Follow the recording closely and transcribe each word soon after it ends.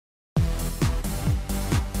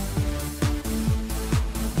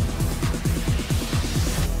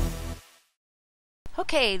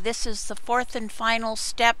Okay, this is the fourth and final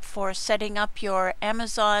step for setting up your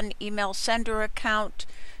Amazon email sender account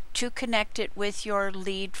to connect it with your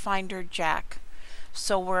lead finder jack.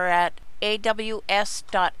 So we're at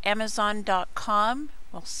aws.amazon.com.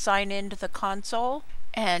 We'll sign into the console,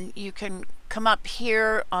 and you can come up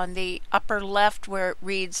here on the upper left where it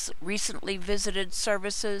reads Recently Visited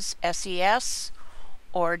Services SES,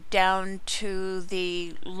 or down to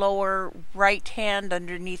the lower right hand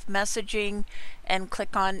underneath messaging and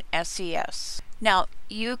click on SES. Now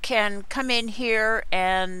you can come in here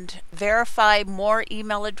and verify more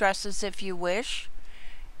email addresses if you wish,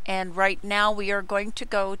 and right now we are going to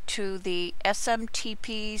go to the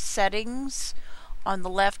SMTP settings on the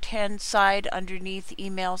left hand side underneath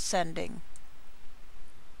email sending,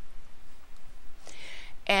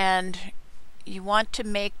 and you want to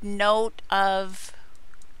make note of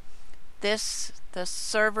this, the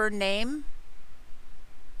server name.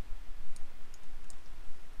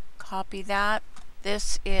 Copy that.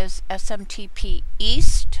 This is SMTP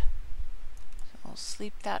East. So I'll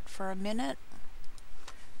sleep that for a minute.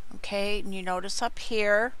 Okay, and you notice up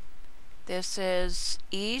here, this is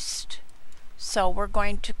East. So we're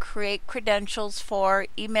going to create credentials for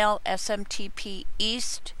email SMTP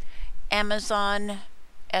East Amazon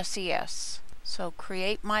SES. So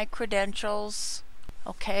create my credentials.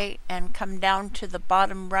 Okay, and come down to the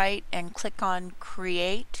bottom right and click on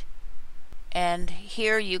Create. And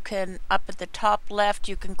here you can, up at the top left,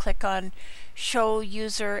 you can click on Show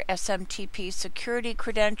User SMTP Security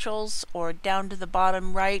Credentials, or down to the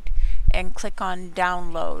bottom right and click on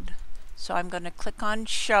Download. So I'm going to click on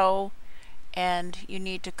Show, and you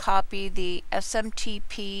need to copy the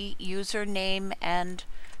SMTP username and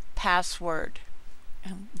password.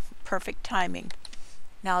 Perfect timing.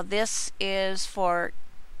 Now this is for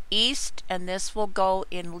East, and this will go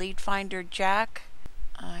in Lead Finder Jack.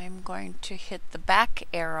 I'm going to hit the back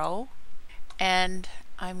arrow, and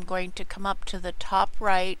I'm going to come up to the top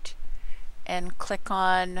right and click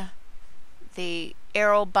on the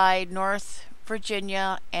arrow by North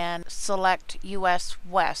Virginia and select US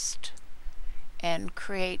West and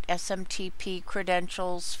create SMTP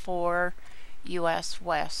credentials for US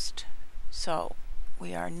West. So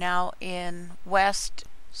we are now in West,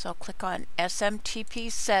 so click on SMTP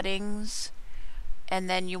settings, and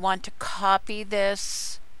then you want to copy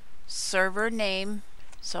this server name.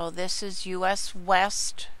 So this is US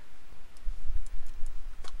West,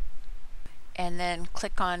 and then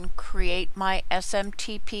click on Create My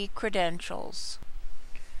SMTP Credentials.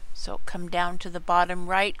 So come down to the bottom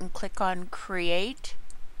right and click on Create,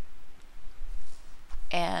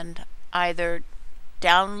 and either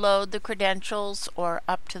download the credentials or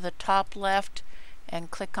up to the top left and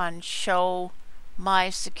click on Show My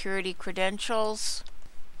Security Credentials,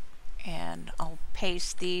 and I'll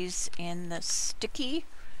paste these in the sticky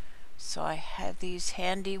so I have these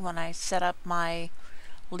handy when I set up my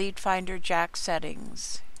Lead Finder Jack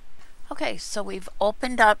settings. Okay, so we've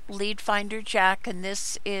opened up Lead Finder Jack, and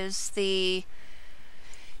this is the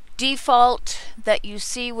default that you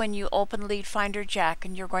see when you open Lead Finder Jack,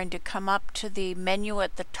 and you're going to come up to the menu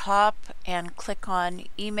at the top and click on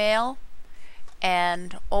Email,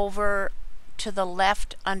 and over to the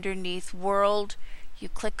left underneath World you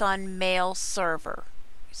click on Mail Server.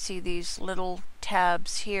 You see these little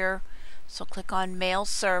tabs here, so click on Mail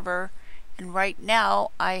Server, and right now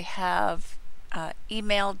I have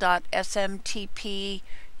email.smtp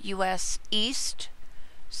US East,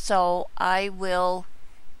 so I will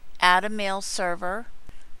add a mail server,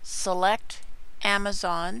 select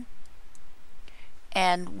Amazon,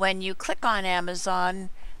 and when you click on Amazon,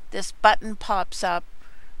 this button pops up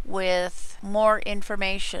with more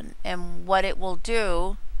information, and what it will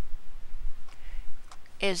do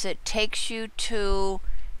is it takes you to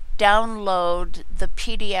download the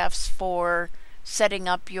PDFs for setting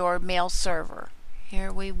up your mail server.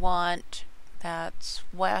 Here we want, that's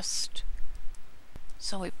West,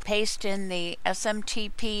 so we paste in the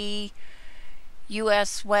SMTP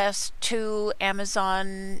US West to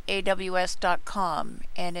Amazon AWS.com,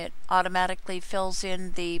 and it automatically fills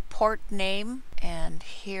in the port name, and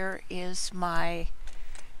here is my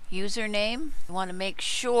username. You want to make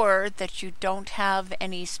sure that you don't have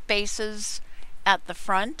any spaces at the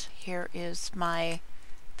front. Here is my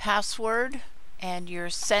password and your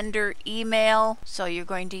sender email, so you're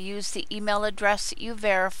going to use the email address that you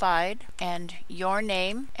verified and your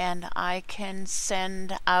name, and I can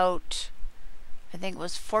send out, I think it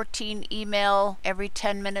was 14 email every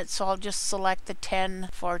 10 minutes, so I'll just select the 10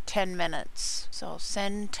 for 10 minutes. So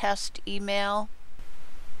send test email,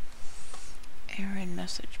 error in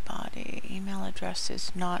message body, email address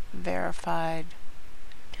is not verified.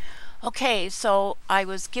 Okay, so I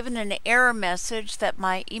was given an error message that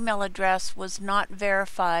my email address was not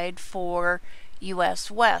verified for US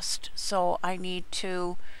West. So I need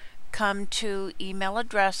to come to email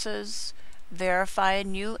addresses, verify a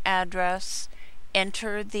new address,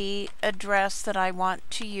 enter the address that I want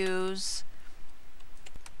to use,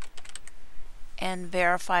 and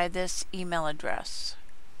verify this email address.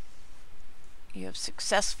 You have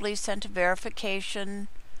successfully sent a verification,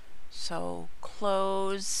 so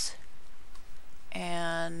close.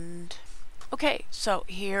 And okay, so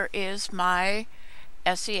here is my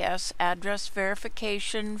SES address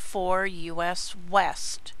verification for US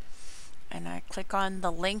West. And I click on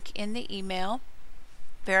the link in the email.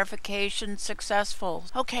 Verification successful.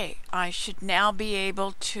 Okay, I should now be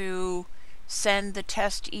able to send the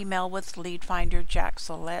test email with Lead Finder Jack.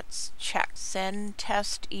 So let's check. Send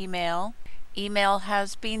test email. Email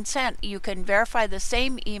has been sent. You can verify the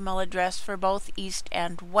same email address for both East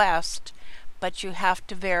and West, but you have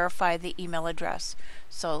to verify the email address.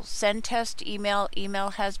 So send test email,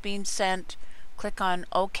 email has been sent, click on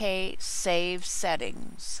OK, save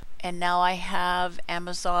settings. And now I have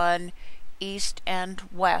Amazon East and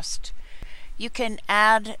West. You can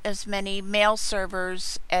add as many mail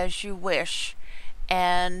servers as you wish,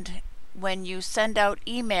 and when you send out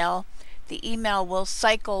email, the email will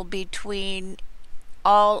cycle between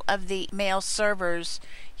all of the mail servers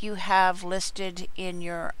you have listed in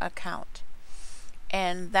your account.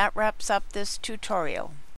 And that wraps up this tutorial.